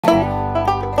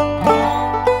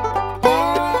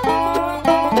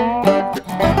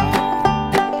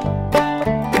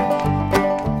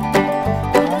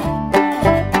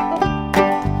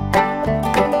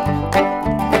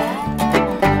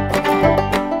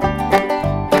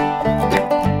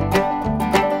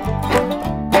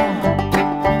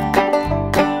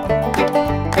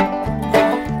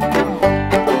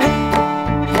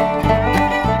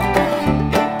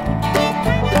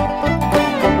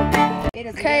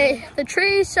Okay, the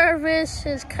tree service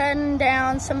is cutting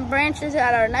down some branches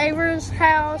at our neighbor's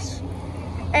house,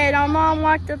 and our mom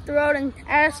walked up the road and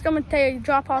asked them if they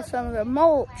drop off some of the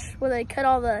mulch where they cut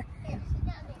all the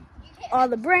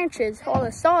branches, all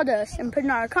the sawdust, and put it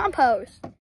in our compost.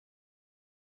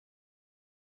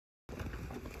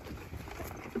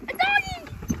 A doggy!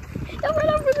 Don't run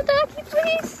over the doggy,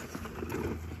 please.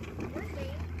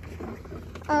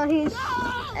 Oh, he's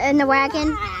in the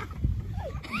wagon.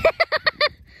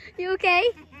 You okay?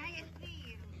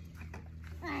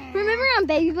 Remember on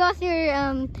Baby Boss, you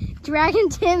were dragging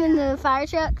Tim in the fire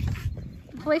truck?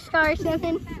 Police car or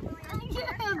something?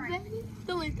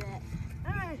 Delete that.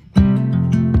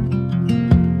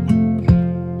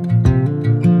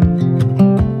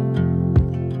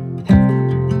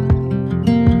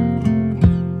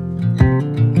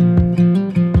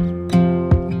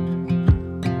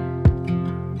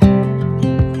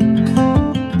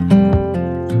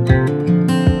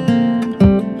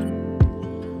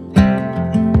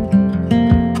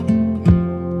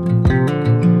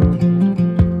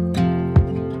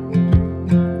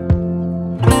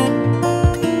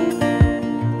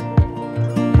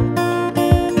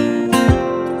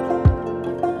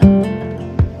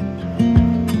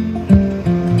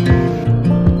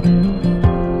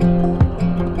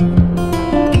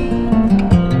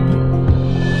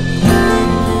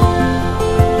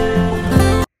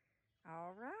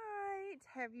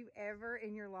 Have you ever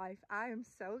in your life? I am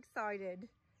so excited.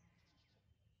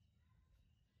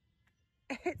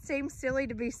 It seems silly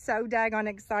to be so daggone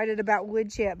excited about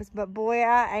wood chips, but boy,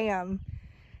 I am.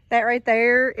 That right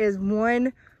there is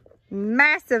one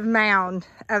massive mound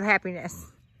of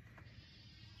happiness.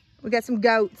 We got some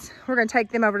goats. We're going to take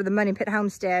them over to the Money Pit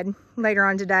Homestead later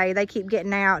on today. They keep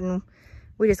getting out, and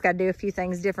we just got to do a few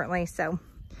things differently. So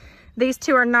these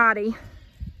two are naughty.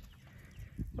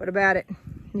 What about it?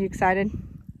 You excited?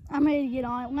 I'm ready to get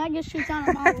on it. When I get shit on,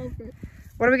 I'm all over it.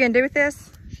 What are we going to do with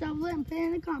this? Shovel it and put it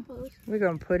in the compost. We're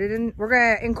going to put it in. We're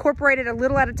going to incorporate it a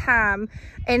little at a time.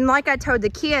 And like I told the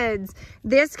kids,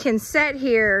 this can sit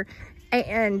here,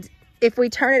 and if we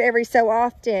turn it every so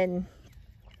often,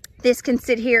 this can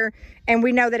sit here, and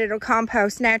we know that it'll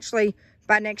compost naturally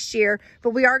by next year.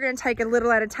 But we are going to take a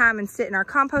little at a time and sit in our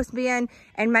compost bin,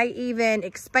 and may even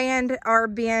expand our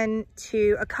bin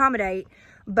to accommodate.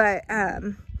 But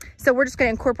so we're just going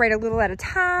to incorporate a little at a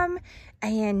time,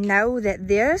 and know that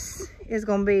this is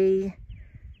going to be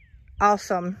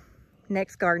awesome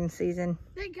next garden season.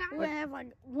 We're going to have like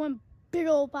one big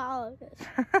old pile of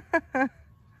this.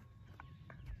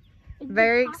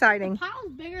 Very exciting. The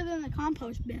pile's bigger than the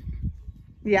compost bin.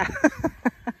 Yeah.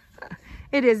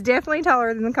 It is definitely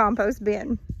taller than the compost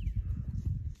bin.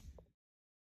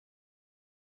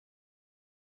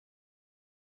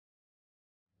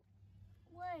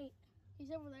 Wait,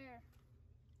 he's over there.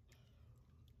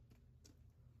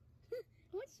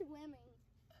 What's swimming?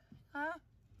 Huh?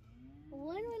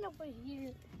 Swimming over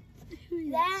here.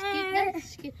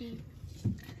 That's Skippy.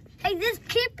 Hey, this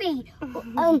Kippy.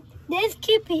 This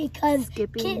Kippy, because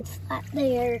Kit's not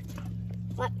there.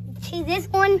 Like, see this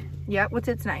one? Yeah, what's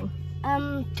its name?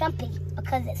 Jumpy,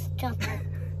 because it's jumpy.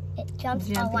 It jumps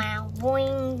Jumpy. around.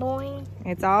 Boing, boing.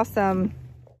 It's awesome.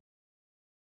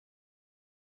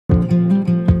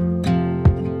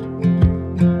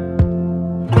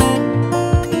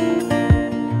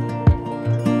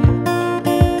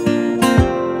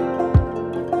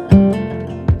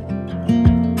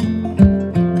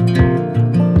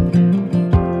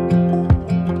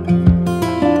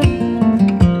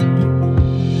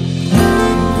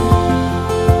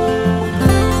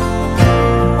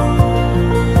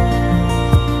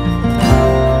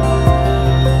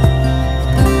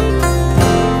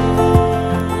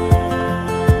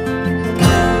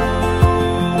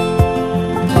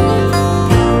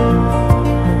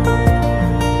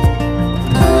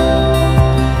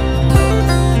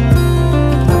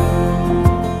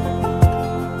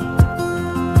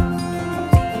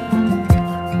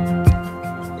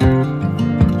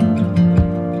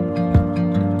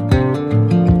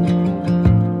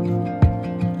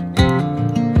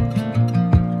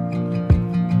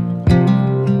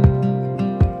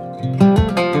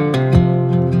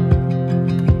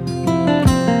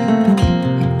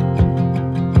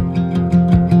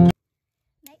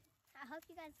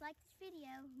 Like this video,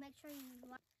 make sure you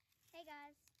like. Hey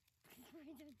guys.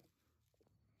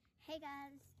 Hey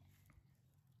guys.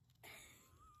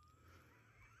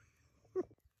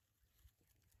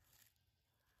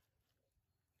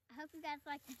 I hope you guys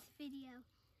like this video.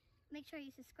 Make sure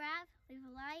you subscribe, leave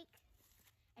a like,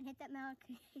 and hit that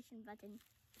notification button.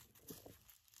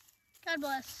 God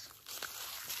bless.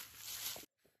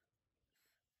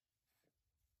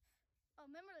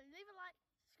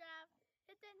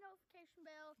 notification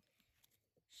bell,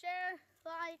 share,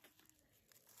 like.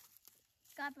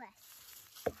 God bless.